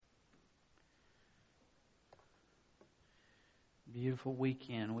Beautiful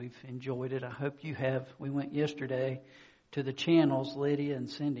weekend. We've enjoyed it. I hope you have. We went yesterday to the Channels, Lydia and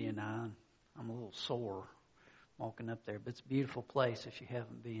Cindy and I. I'm a little sore walking up there, but it's a beautiful place if you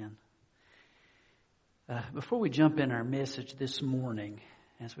haven't been. Before we jump in our message this morning,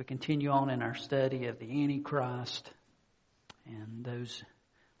 as we continue on in our study of the Antichrist and those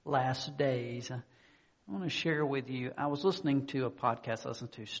last days, I want to share with you, I was listening to a podcast, I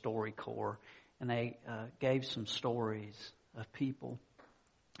listened to StoryCorps, and they gave some stories of people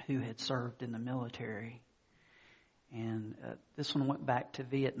who had served in the military. And this one went back to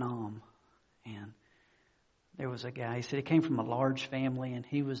Vietnam. And there was a guy, he said he came from a large family and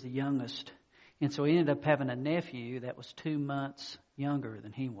he was the youngest. And so he ended up having a nephew that was 2 months younger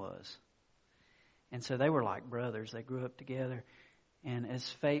than he was. And so they were like brothers. They grew up together. And as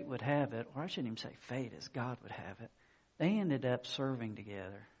fate would have it, or I shouldn't even say fate, as God would have it, they ended up serving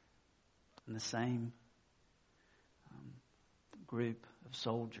together in the same group of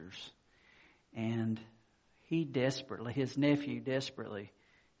soldiers. And his nephew desperately,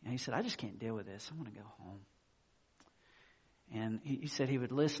 and he said, I just can't deal with this. I want to go home. And he said he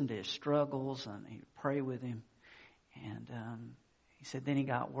would listen to his struggles and he would pray with him. And he said then he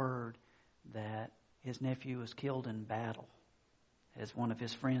got word that his nephew was killed in battle as one of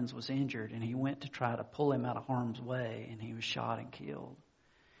his friends was injured. And he went to try to pull him out of harm's way, and he was shot and killed.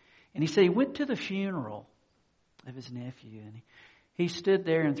 And he said he went to the funeral of his nephew, and he stood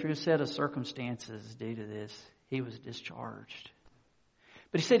there, and through a set of circumstances due to this, he was discharged.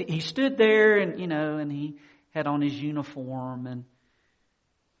 But he said he stood there and, and he had on his uniform and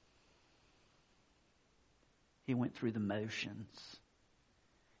he went through the motions.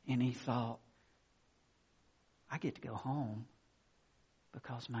 And he thought, I get to go home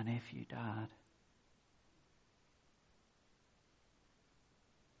because my nephew died.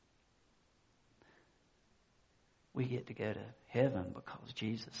 We get to go to heaven because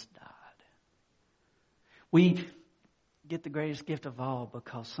Jesus died. We get the greatest gift of all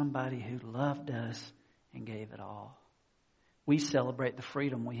because somebody who loved us and gave it all. We celebrate the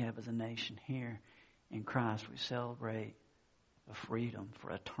freedom we have as a nation here in Christ. We celebrate a freedom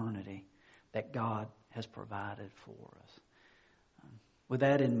for eternity that God has provided for us. With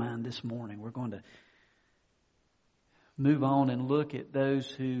that in mind this morning, we're going to move on and look at those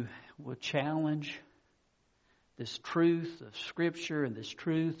who will challenge this truth of Scripture and this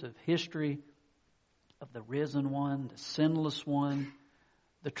truth of history of the risen one, the sinless one,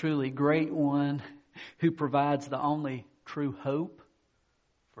 the truly great one who provides the only true hope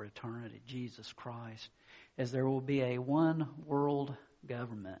for eternity, Jesus Christ, as there will be a one world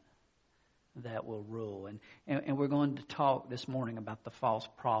government that will rule. And we're going to talk this morning about the false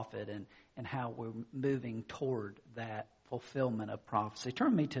prophet and how we're moving toward that fulfillment of prophecy.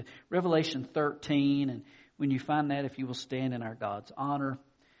 Turn me to Revelation 13, and when you find that, if you will stand in our God's honor.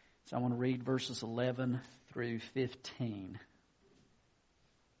 So I want to read verses 11 through 15.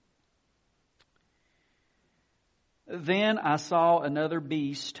 Then I saw another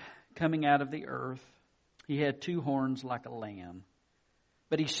beast coming out of the earth. He had 2 horns like a lamb,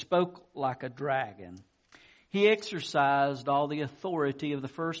 but he spoke like a dragon. He exercised all the authority of the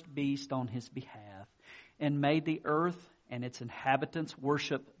first beast on his behalf, and made the earth and its inhabitants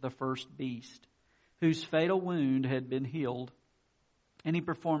worship the first beast, whose fatal wound had been healed. And he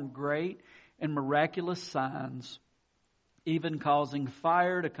performed great and miraculous signs, even causing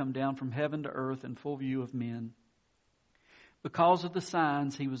fire to come down from heaven to earth in full view of men. Because of the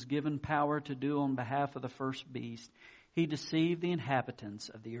signs he was given power to do on behalf of the first beast, he deceived the inhabitants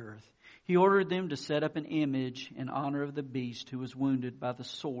of the earth. He ordered them to set up an image in honor of the beast who was wounded by the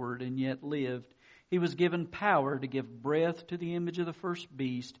sword and yet lived. He was given power to give breath to the image of the first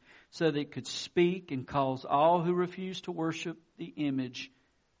beast so that it could speak and cause all who refuse to worship the image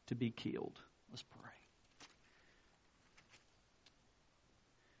to be killed. Let's pray.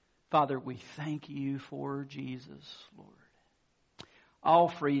 Father, we thank you for Jesus, Lord. All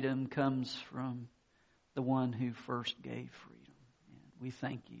freedom comes from the one who first gave freedom. And we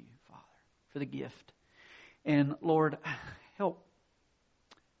thank you, Father, for the gift. And Lord, help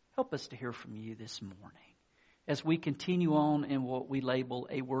us to hear from you this morning as we continue on in what we label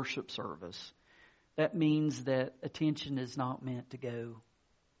a worship service. That means that attention is not meant to go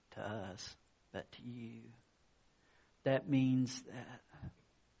to us, but to you. That means that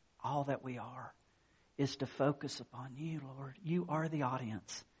all that we are is to focus upon you, Lord. You are the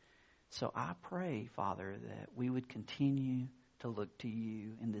audience. So I pray, Father, that we would continue to look to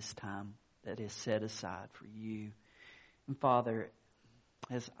you in this time that is set aside for you. And Father,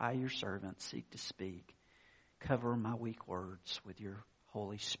 as I, your servant, seek to speak, cover my weak words with your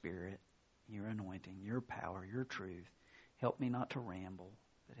Holy Spirit, your anointing, your power, your truth. Help me not to ramble,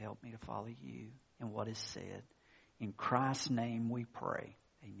 but help me to follow you and what is said. In Christ's name we pray.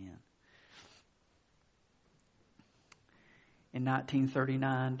 Amen. In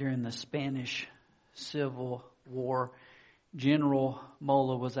 1939, during the Spanish Civil War, General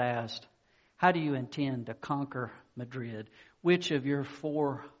Mola was asked, "How do you intend to conquer Madrid? Which of your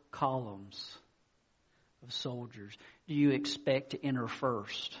 4 columns of soldiers do you expect to enter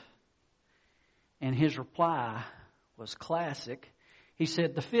first?" And his reply was classic. He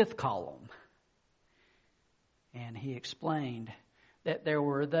said, "The 5th column." And he explained that there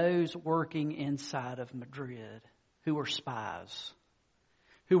were those working inside of Madrid who were spies,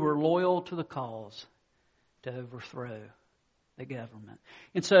 who were loyal to the cause to overthrow the government.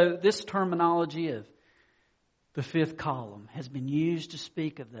 And so this terminology of the 5th column has been used to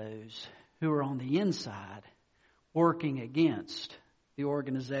speak of those who are on the inside working against the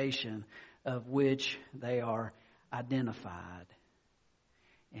organization of which they are identified.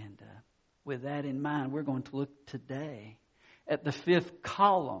 And with that in mind, we're going to look today at the 5th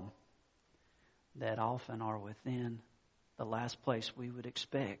column that often are within the last place we would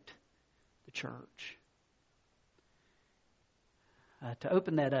expect, the church. To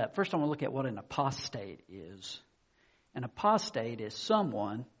open that up, first I want to look at what an apostate is. An apostate is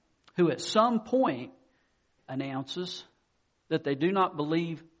someone who at some point announces that they do not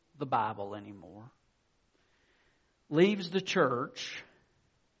believe the Bible anymore, leaves the church,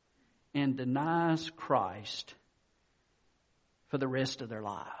 and denies Christ for the rest of their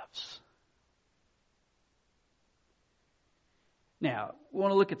lives. Now, we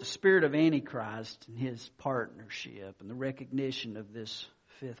want to look at the spirit of Antichrist and his partnership and the recognition of this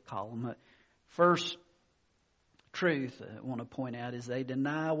 5th column. First truth I want to point out is they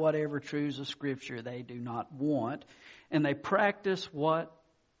deny whatever truths of Scripture they do not want, and they practice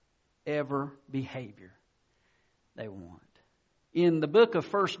whatever behavior they want. In the book of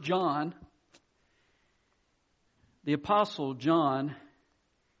 1 John, the Apostle John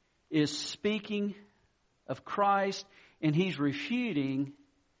is speaking of Christ, and he's refuting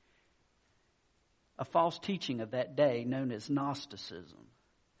a false teaching of that day known as Gnosticism.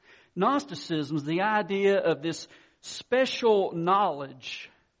 Gnosticism is the idea of this special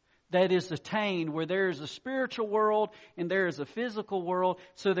knowledge that is attained where there is a spiritual world and there is a physical world.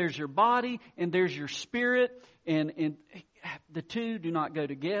 So there's your body and there's your spirit, and the two do not go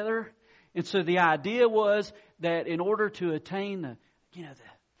together. And so the idea was that in order to attain the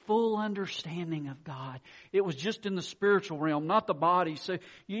full understanding of God, it was just in the spiritual realm, not the body. So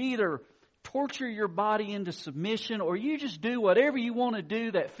you either torture your body into submission, or you just do whatever you want to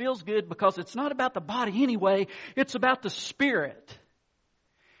do that feels good, because it's not about the body anyway, it's about the spirit.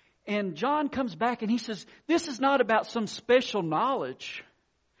 And John comes back and he says, this is not about some special knowledge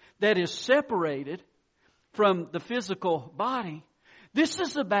that is separated from the physical body. This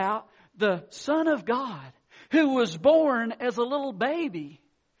is about the Son of God who was born as a little baby.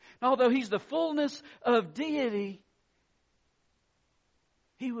 Although He's the fullness of deity,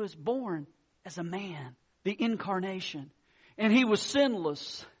 He was born as a man, the incarnation. And He was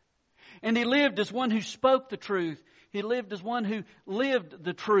sinless. And He lived as one who spoke the truth. He lived as one who lived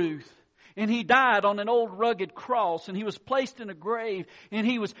the truth. And He died on an old rugged cross, and He was placed in a grave, and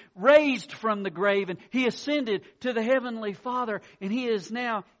He was raised from the grave, and He ascended to the Heavenly Father, and He is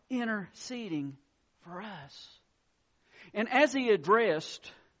now interceding for us. And as He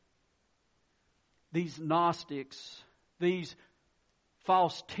addressed these Gnostics, these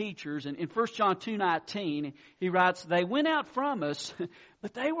false teachers, and in 1 John 2:19, he writes, "They went out from us,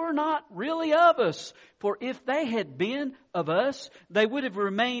 but they were not really of us. For if they had been of us, they would have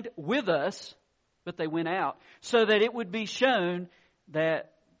remained with us, but they went out, so that it would be shown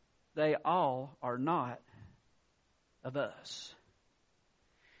that they all are not of us."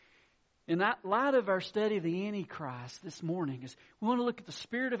 In that light of our study of the Antichrist this morning, is we want to look at the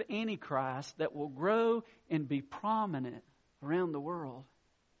spirit of Antichrist that will grow and be prominent around the world.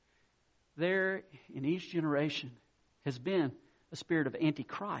 There in each generation has been a spirit of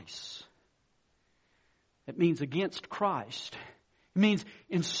Antichrist. It means against Christ. It means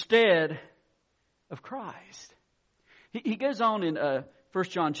instead of Christ. He goes on in 1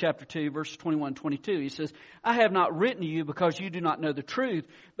 John chapter 2, verses 21 22. He says, "I have not written to you because you do not know the truth,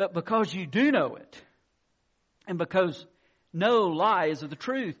 but because you do know it, and because no lie is of the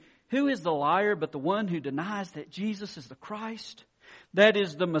truth. Who is the liar but the one who denies that Jesus is the Christ? That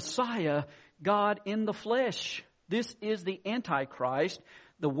is the Messiah, God in the flesh. This is the Antichrist,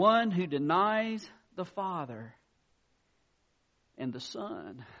 the one who denies the Father and the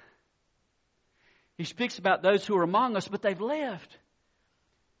Son." He speaks about those who are among us, but they've left.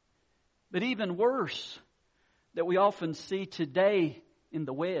 But even worse, that we often see today in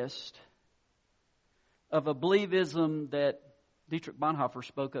the West of a believism that Dietrich Bonhoeffer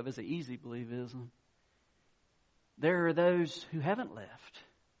spoke of as an easy believism. There are those who haven't left,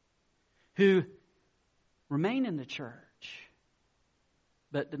 who remain in the church,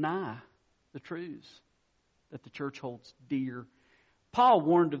 but deny the truths that the church holds dear. Paul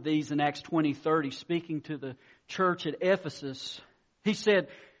warned of these in Acts 20:30, speaking to the church at Ephesus. He said,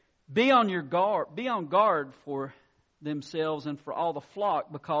 be on guard for themselves and for all the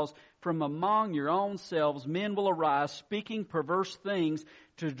flock, because from among your own selves men will arise, speaking perverse things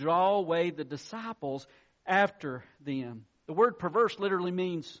to draw away the disciples after them. The word perverse literally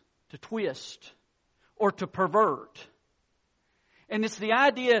means to twist or to pervert. And it's the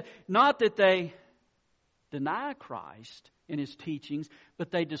idea not that they deny Christ and His teachings,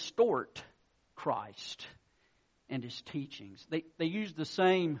 but they distort Christ and His teachings. They use the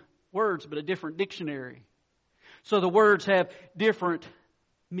same words, but a different dictionary. So the words have different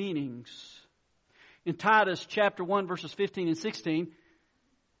meanings. In Titus chapter 1, verses 15 and 16,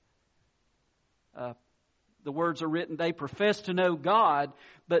 the words are written, they profess to know God,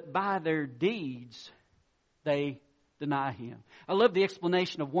 but by their deeds they deny Him. I love the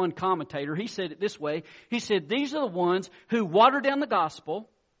explanation of one commentator. He said it this way. He said, these are the ones who water down the gospel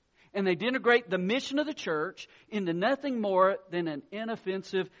and they denigrate the mission of the church into nothing more than an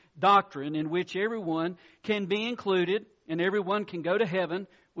inoffensive doctrine in which everyone can be included and everyone can go to heaven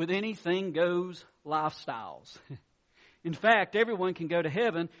with anything goes lifestyles. In fact, everyone can go to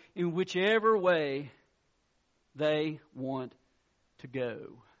heaven in whichever way they want to go.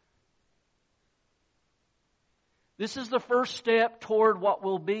 This is the first step toward what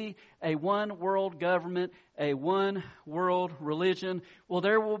will be a one world government, a one world religion. Well,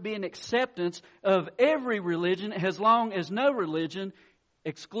 there will be an acceptance of every religion as long as no religion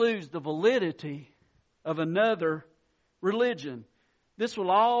excludes the validity of another religion. This will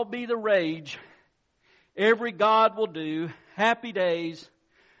all be the rage. Every God will do. Happy days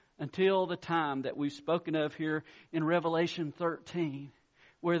until the time that we've spoken of here in Revelation 13,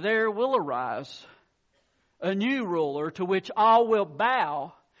 where there will arise a new ruler to which all will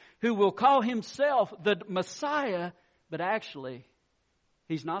bow, who will call himself the Messiah, but actually,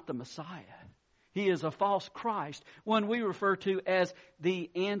 he's not the Messiah. He is a false Christ, one we refer to as the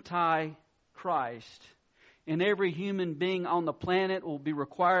Antichrist. And every human being on the planet will be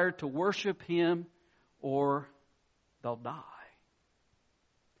required to worship him or they'll die.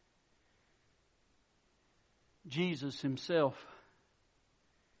 Jesus himself,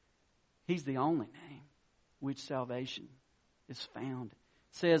 he's the only name which salvation is found.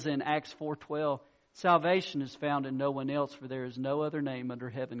 It says in Acts 4:12, salvation is found in no one else, for there is no other name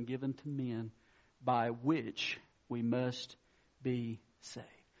under heaven given to men by which we must be saved.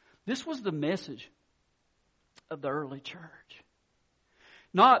 This was the message of the early church.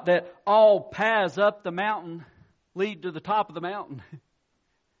 Not that all paths up the mountain lead to the top of the mountain,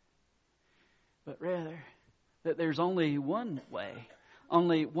 but rather that there's only one way,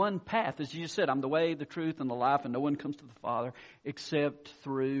 only one path. As Jesus said, I'm the way, the truth, and the life, and no one comes to the Father except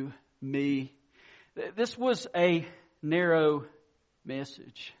through me. This was a narrow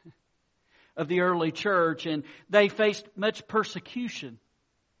message of the early church, and they faced much persecution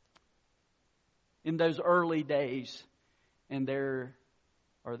in those early days. And there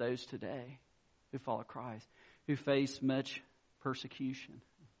are those today who follow Christ who face much persecution.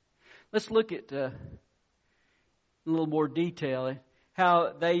 Let's look at in a little more detail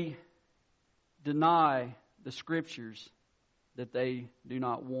how they deny the Scriptures that they do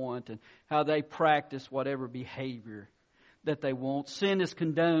not want, and how they practice whatever behavior that they want. Sin is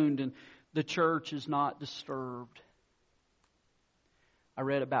condoned and the church is not disturbed. I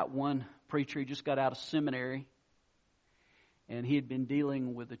read about one preacher who just got out of seminary, and he had been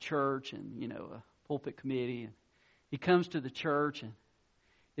dealing with the church and, a pulpit committee. And he comes to the church, and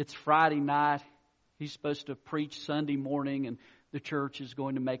it's Friday night. He's supposed to preach Sunday morning, and the church is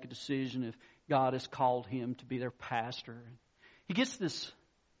going to make a decision if God has called him to be their pastor. He gets this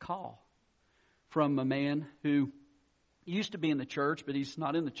call from a man who used to be in the church, but he's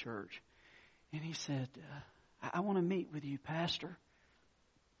not in the church. And he said, I want to meet with you, Pastor.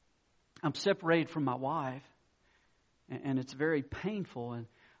 I'm separated from my wife, and it's very painful, and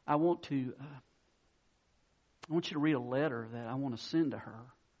I want you to read a letter that I want to send to her,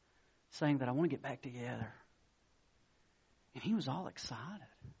 saying that I want to get back together. And he was all excited.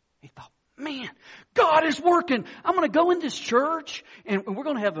 He thought, man, God is working. I'm going to go in this church, and we're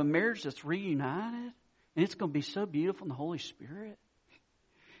going to have a marriage that's reunited, and it's going to be so beautiful in the Holy Spirit.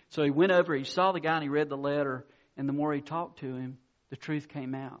 So he went over, he saw the guy, and he read the letter, and the more he talked to him, the truth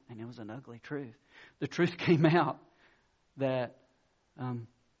came out, and it was an ugly truth. The truth came out that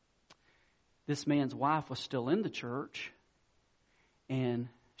this man's wife was still in the church, and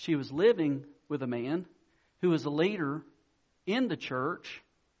she was living with a man who was a leader in the church,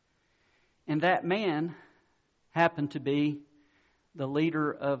 and that man happened to be the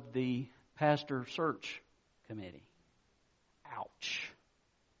leader of the pastor search committee. Ouch.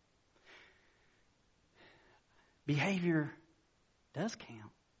 Behavior does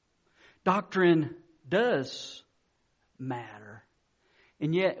count. Doctrine does matter.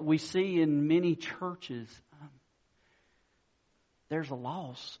 And yet we see in many churches there's a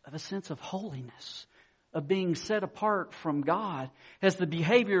loss of a sense of holiness, of being set apart from God, as the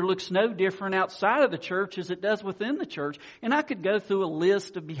behavior looks no different outside of the church as it does within the church. And I could go through a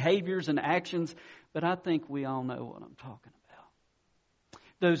list of behaviors and actions, but I think we all know what I'm talking about.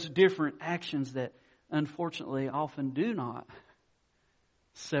 Those different actions that unfortunately often do not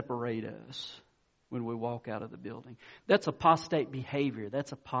separate us when we walk out of the building. That's apostate behavior.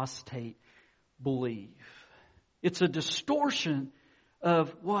 That's apostate belief. It's a distortion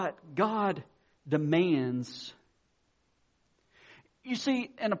of what God demands. You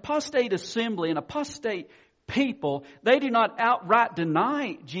see, an apostate assembly, an apostate people, they do not outright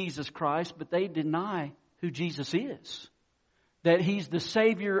deny Jesus Christ, but they deny who Jesus is. That He's the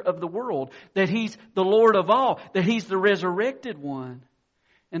Savior of the world, that He's the Lord of all, that He's the resurrected one,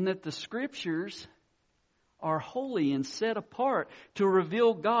 and that the Scriptures are holy and set apart to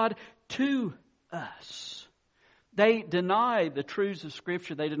reveal God to us. They deny the truths of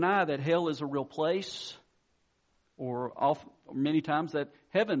Scripture. They deny that hell is a real place, or many times that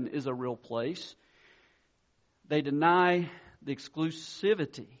heaven is a real place. They deny the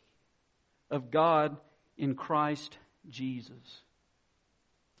exclusivity of God in Christ Jesus.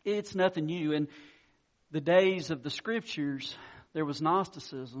 It's nothing new. In the days of the Scriptures, there was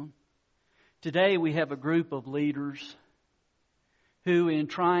Gnosticism. Today we have a group of leaders who, in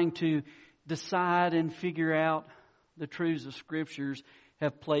trying to decide and figure out the truths of Scriptures,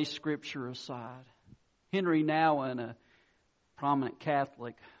 have placed Scripture aside. Henry Nouwen, a prominent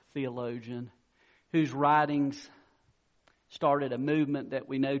Catholic theologian, whose writings started a movement that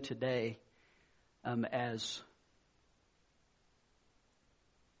we know today as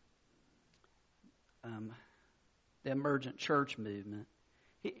the emergent church movement.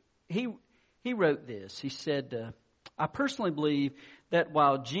 He wrote this. He said, I personally believe that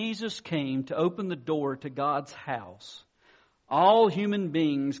while Jesus came to open the door to God's house, all human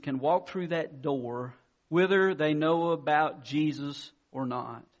beings can walk through that door whether they know about Jesus or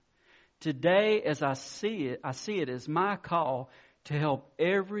not. Today, as I see it as my call to help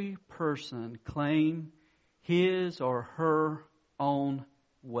every person claim his or her own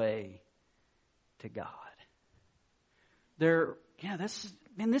way to God.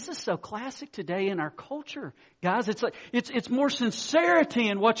 This is so classic today in our culture. Guys, it's more sincerity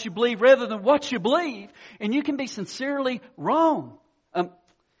in what you believe rather than what you believe. And you can be sincerely wrong.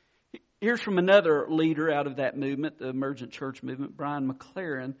 Here's from another leader out of that movement, the emergent church movement, Brian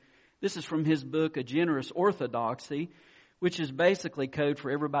McLaren. This is from his book, A Generous Orthodoxy, which is basically code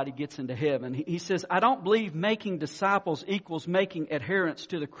for everybody gets into heaven. He says, I don't believe making disciples equals making adherents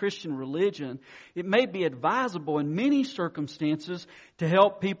to the Christian religion. It may be advisable in many circumstances to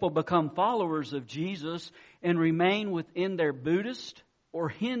help people become followers of Jesus and remain within their Buddhist or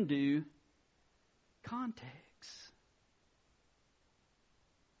Hindu context.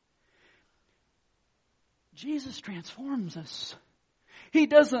 Jesus transforms us. He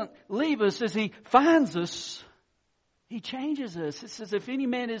doesn't leave us as He finds us. He changes us. It says, if any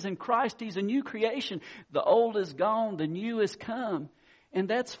man is in Christ, he's a new creation. The old is gone, the new has come. And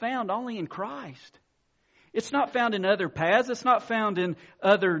that's found only in Christ. It's not found in other paths. It's not found in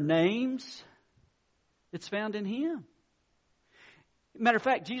other names. It's found in Him. Matter of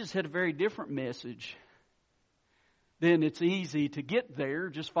fact, Jesus had a very different message. Then it's easy to get there.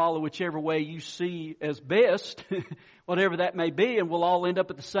 Just follow whichever way you see as best, whatever that may be, and we'll all end up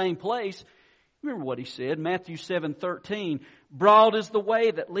at the same place. Remember what He said, Matthew 7:13. Broad is the way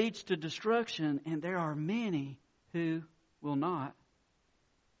that leads to destruction, and there are many who will not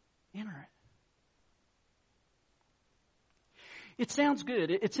enter it. It sounds good.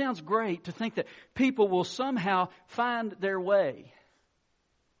 It sounds great to think that people will somehow find their way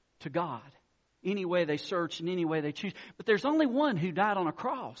to God any way they search and any way they choose. But there's only one who died on a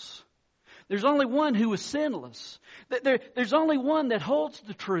cross. There's only one who was sinless. There's only one that holds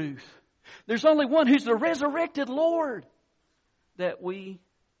the truth. There's only one who's the resurrected Lord that we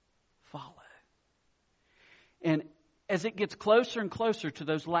follow. And as it gets closer and closer to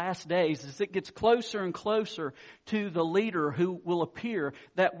those last days, as it gets closer and closer to the leader who will appear,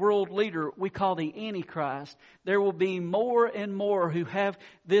 that world leader we call the Antichrist, there will be more and more who have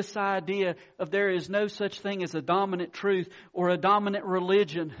this idea of there is no such thing as a dominant truth or a dominant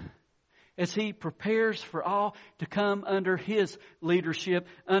religion, as he prepares for all to come under his leadership,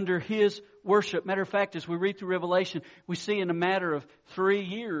 under his worship. Matter of fact, as we read through Revelation, we see in a matter of 3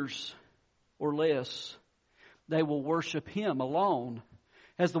 years or less, they will worship him alone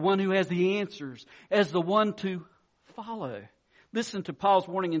as the one who has the answers, as the one to follow. Listen to Paul's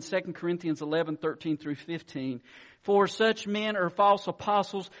warning in 2 Corinthians 11:13 through 15. For such men are false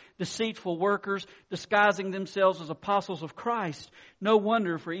apostles, deceitful workers, disguising themselves as apostles of Christ. No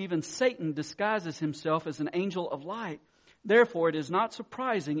wonder, for even Satan disguises himself as an angel of light. Therefore, it is not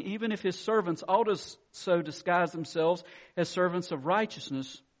surprising, even if his servants also disguise themselves as servants of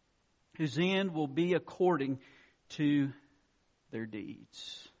righteousness, whose end will be according to their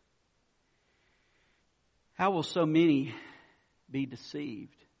deeds. How will so many be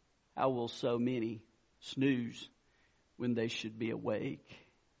deceived? How will so many snooze when they should be awake?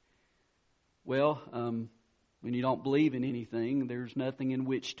 Well, when you don't believe in anything, there's nothing in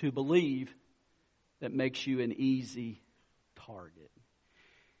which to believe that makes you an easy target.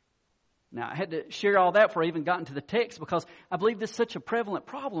 Now, I had to share all that before I even got into the text, because I believe this is such a prevalent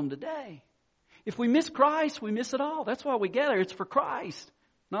problem today. If we miss Christ, we miss it all. That's why we gather. It's for Christ,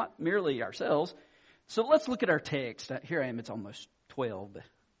 not merely ourselves. So let's look at our text. Here I am. It's almost 12, but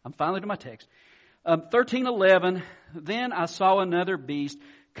I'm finally to my text. 13:11. Then I saw another beast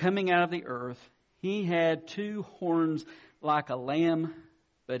coming out of the earth. He had 2 horns like a lamb,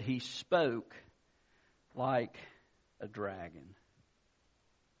 but he spoke like a dragon.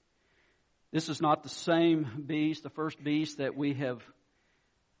 This is not the same beast. The first beast that we have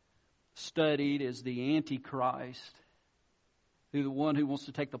studied is the Antichrist, who the one who wants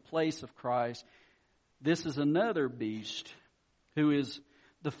to take the place of Christ. This is another beast who is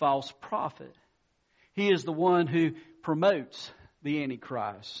the false prophet. He is the one who promotes the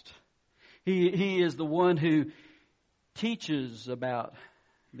Antichrist. He is the one who teaches about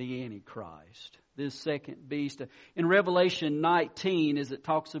the Antichrist. This second beast. In Revelation 19, as it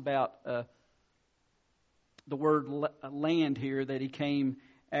talks about the word land here, that he came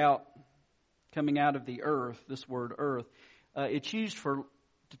out, coming out of the earth, this word earth. It's used for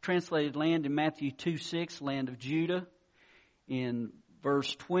the translated land in Matthew 2:6, land of Judah. In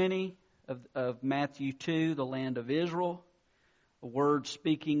verse 20 of Matthew 2, the land of Israel. A word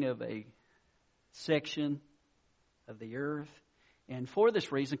speaking of a section of the earth. And for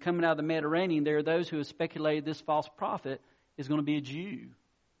this reason, coming out of the Mediterranean, there are those who have speculated this false prophet is going to be a Jew.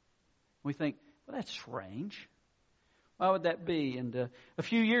 We think, well, that's strange. Why would that be? And a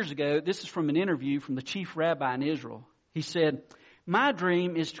few years ago, this is from an interview from the chief rabbi in Israel. He said, "My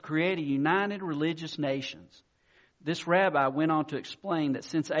dream is to create a united religious nation." This rabbi went on to explain that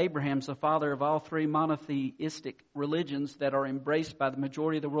since Abraham's the father of all 3 monotheistic religions that are embraced by the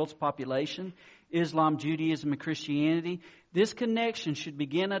majority of the world's population, Islam, Judaism, and Christianity, this connection should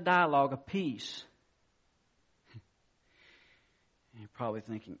begin a dialogue of peace. You're probably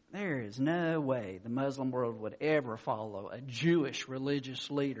thinking, there is no way the Muslim world would ever follow a Jewish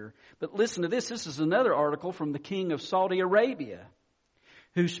religious leader. But listen to this. This is another article from the king of Saudi Arabia,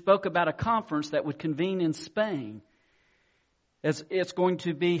 who spoke about a conference that would convene in Spain. As it's going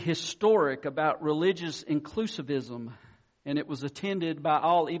to be historic, about religious inclusivism. And it was attended by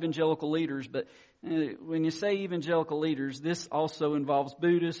all evangelical leaders. But when you say evangelical leaders, this also involves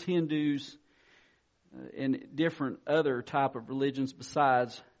Buddhists, Hindus, and different other type of religions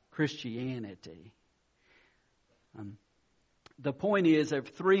besides Christianity. The point is, there are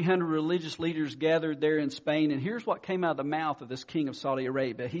 300 religious leaders gathered there in Spain, and here's what came out of the mouth of this king of Saudi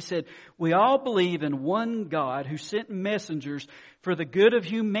Arabia. He said, "We all believe in one God who sent messengers for the good of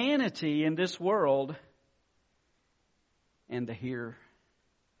humanity in this world and the hereafter."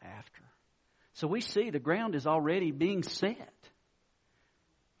 So we see the ground is already being set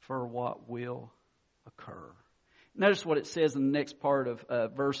for what will occur. Notice what it says in the next part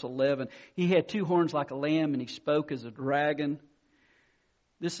of verse 11. He had 2 horns like a lamb, and he spoke as a dragon.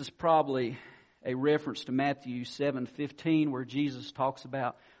 This is probably a reference to Matthew 7:15, where Jesus talks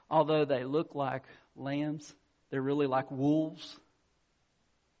about, although they look like lambs, they're really like wolves.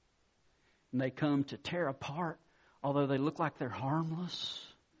 And they come to tear apart, although they look like they're harmless.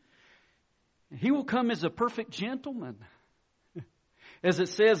 He will come as a perfect gentleman. As it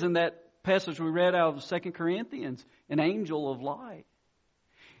says in that passage we read out of 2 Corinthians, an angel of light.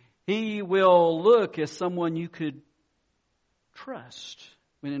 He will look as someone you could trust,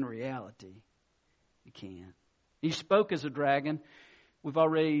 when in reality, you can't. He spoke as a dragon. We've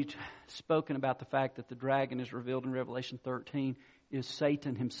already spoken about the fact that the dragon is revealed in Revelation 13 is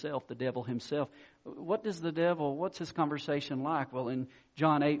Satan himself, the devil himself. What's his conversation like? Well, in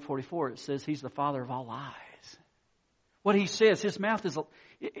John 8:44, it says he's the father of all lies. What he says, his mouth is,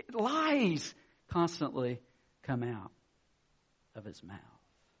 lies constantly come out of his mouth.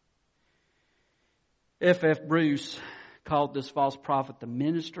 F.F. Bruce called this false prophet the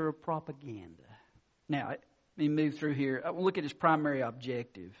minister of propaganda. Now, let me move through here. I will look at his primary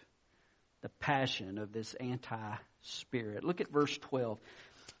objective, the passion of this anti-spirit. Look at verse 12.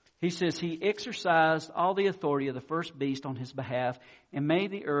 He says, he exercised all the authority of the first beast on his behalf and made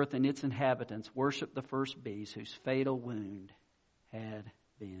the earth and its inhabitants worship the first beast whose fatal wound had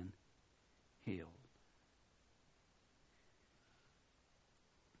been healed.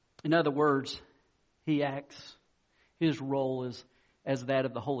 In other words, he acts, his role is as that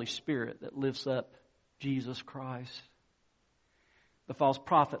of the Holy Spirit that lifts up Jesus Christ. The false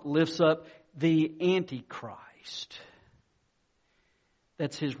prophet lifts up the Antichrist.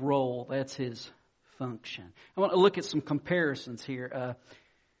 That's his role. That's his function. I want to look at some comparisons here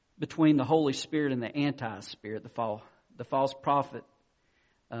between the Holy Spirit and the anti-spirit, the false prophet.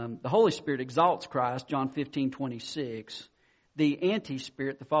 The Holy Spirit exalts Christ, John 15:26. The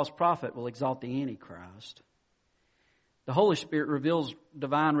anti-spirit, the false prophet, will exalt the Antichrist. The Holy Spirit reveals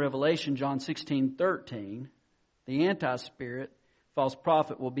divine revelation, John 16:13. The anti-spirit, false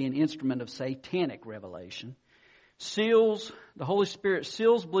prophet, will be an instrument of satanic revelation. The Holy Spirit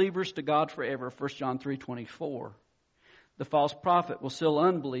seals believers to God forever, 1 John 3:24. The false prophet will seal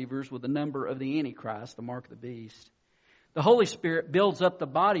unbelievers with the number of the Antichrist, the mark of the beast. The Holy Spirit builds up the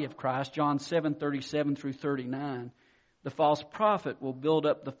body of Christ, John 7:37 through 39. The false prophet will build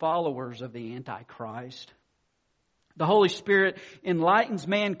up the followers of the Antichrist. The Holy Spirit enlightens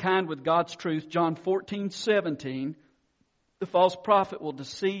mankind with God's truth, John 14:17. The false prophet will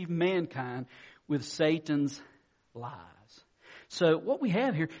deceive mankind with Satan's lies. So what we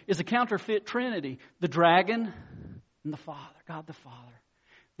have here is a counterfeit trinity. The dragon and the Father, God the Father.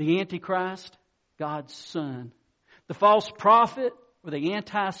 The Antichrist, God's Son. The false prophet, or the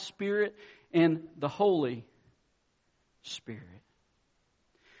anti-spirit, and the Holy Spirit.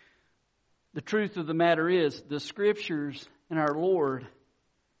 The truth of the matter is, the Scriptures and our Lord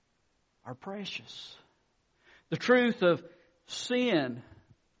are precious. The truth of sin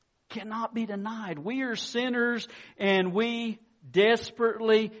cannot be denied. We are sinners and we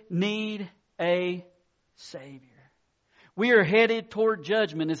desperately need a Savior. We are headed toward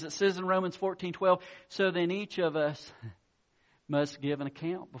judgment, as it says in Romans 14:12. So then each of us must give an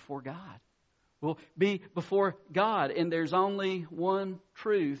account before God. We'll be before God, and there's only one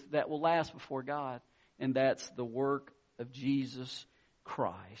truth that will last before God, and that's the work of Jesus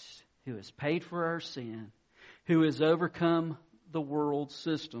Christ, who has paid for our sin, who has overcome the world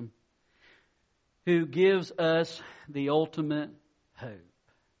system, who gives us the ultimate hope.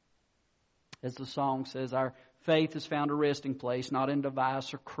 As the song says, our faith has found a resting place, not in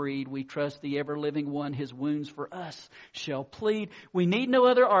device or creed. We trust the ever-living one. His wounds for us shall plead. We need no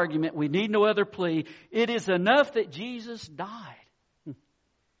other argument. We need no other plea. It is enough that Jesus died.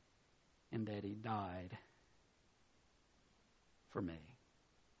 And that He died for me.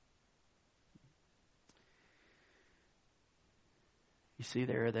 You see,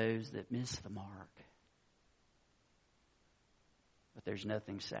 there are those that miss the mark. But there's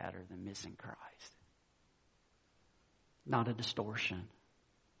nothing sadder than missing Christ. Not a distortion,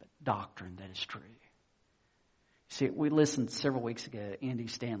 but doctrine that is true. See, we listened several weeks ago to Andy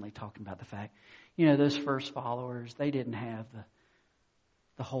Stanley talking about the fact, those first followers, they didn't have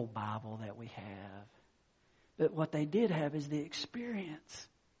the whole Bible that we have. But what they did have is the experience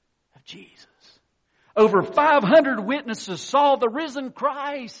of Jesus. Over 500 witnesses saw the risen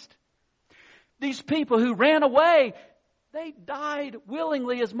Christ. These people who ran away, they died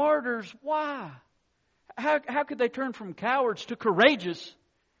willingly as martyrs. Why? How could they turn from cowards to courageous?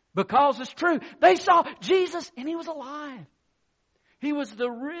 Because it's true. They saw Jesus and He was alive. He was the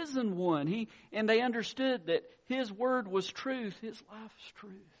risen one. And they understood that His word was truth. His life is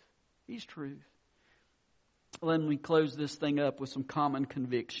truth. He's truth. Let me close this thing up with some common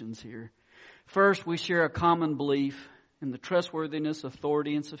convictions here. First, we share a common belief in the trustworthiness,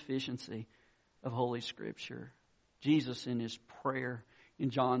 authority, and sufficiency of Holy Scripture. Jesus, in His prayer in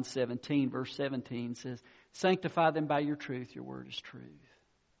John 17, verse 17, says, "Sanctify them by your truth. Your word is truth."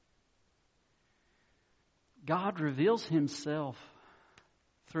 God reveals Himself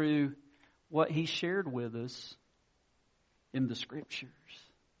through what He shared with us in the Scriptures.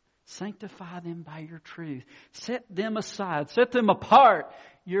 Sanctify them by your truth. Set them aside. Set them apart.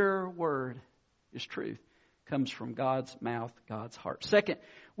 Your word is truth. comes from God's mouth, God's heart. Second,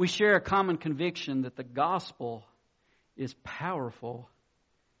 we share a common conviction that the gospel is powerful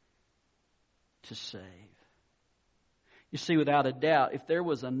to save. You see, without a doubt, if there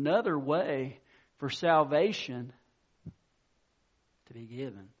was another way for salvation to be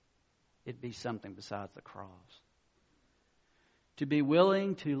given, it'd be something besides the cross. To be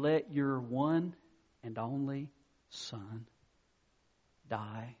willing to let your one and only Son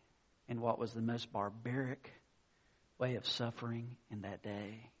die in what was the most barbaric way of suffering in that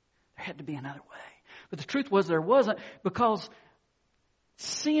day. There had to be another way. But the truth was there wasn't, because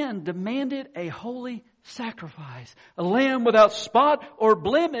sin demanded a holy sacrifice, a lamb without spot or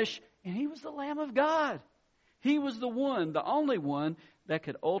blemish, and He was the Lamb of God. He was the one, the only one, that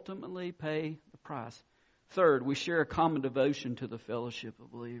could ultimately pay the price. Third, we share a common devotion to the fellowship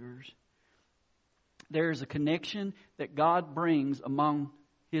of believers. There is a connection that God brings among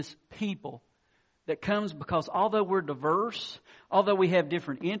His people that comes because although we're diverse, although we have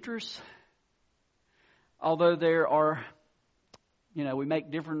different interests, although there are, we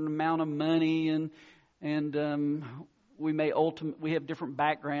make different amount of money and we have different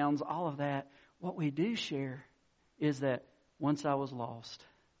backgrounds, all of that, what we do share is that once I was lost,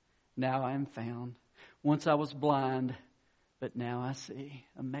 now I am found. Once I was blind, but now I see.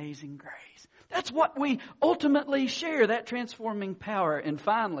 Amazing grace. That's what we ultimately share, that transforming power. And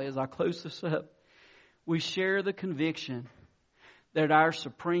finally, as I close this up, we share the conviction that our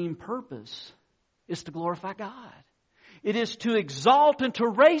supreme purpose is to glorify God. It is to exalt and to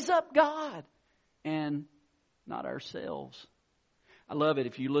raise up God and not ourselves. I love it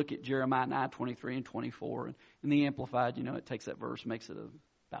if you look at Jeremiah 9:23 and 24. In the Amplified, it takes that verse, makes it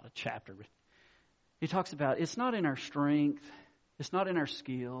about a chapter. He talks about it's not in our strength, it's not in our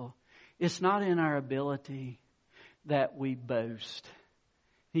skill, it's not in our ability that we boast.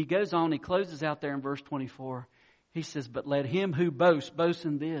 He goes on, he closes out there in verse 24. He says, but let him who boasts, boast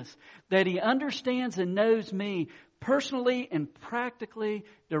in this, that he understands and knows me personally and practically,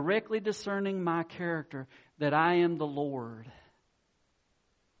 directly discerning my character, that I am the Lord.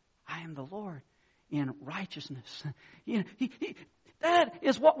 I am the Lord in righteousness. That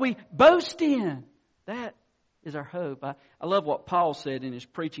is what we boast in. That is our hope. I love what Paul said in his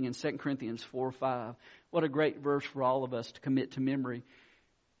preaching in 2 Corinthians 4:5. What a great verse for all of us to commit to memory.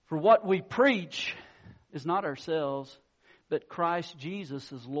 For what we preach is not ourselves, but Christ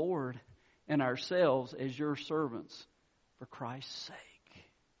Jesus as Lord, and ourselves as your servants for Christ's sake.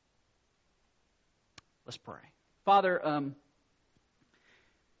 Let's pray. Father,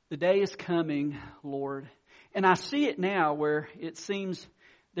 the day is coming, Lord, and I see it now where it seems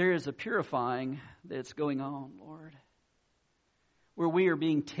there is a purifying that's going on, Lord, where we are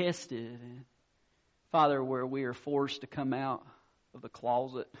being tested. And Father, where we are forced to come out of the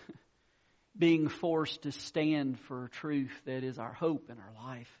closet, being forced to stand for truth that is our hope in our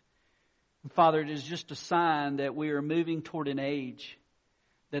life. And Father, it is just a sign that we are moving toward an age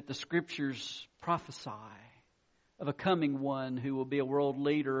that the Scriptures prophesy of a coming one who will be a world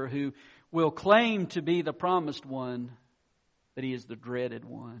leader, who will claim to be the promised one, but he is the dreaded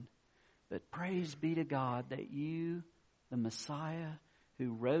one. But praise be to God that you, the Messiah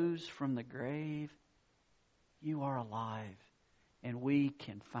who rose from the grave, you are alive. And we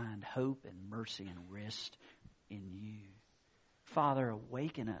can find hope and mercy and rest in you. Father,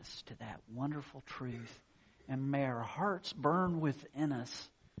 awaken us to that wonderful truth. And may our hearts burn within us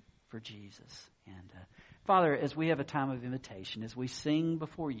for Jesus. And Father, as we have a time of invitation, as we sing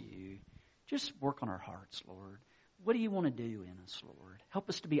before you, just work on our hearts, Lord. What do you want to do in us, Lord? Help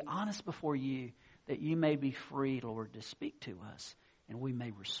us to be honest before you, that you may be free, Lord, to speak to us, and we may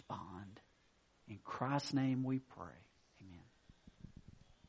respond. In Christ's name we pray.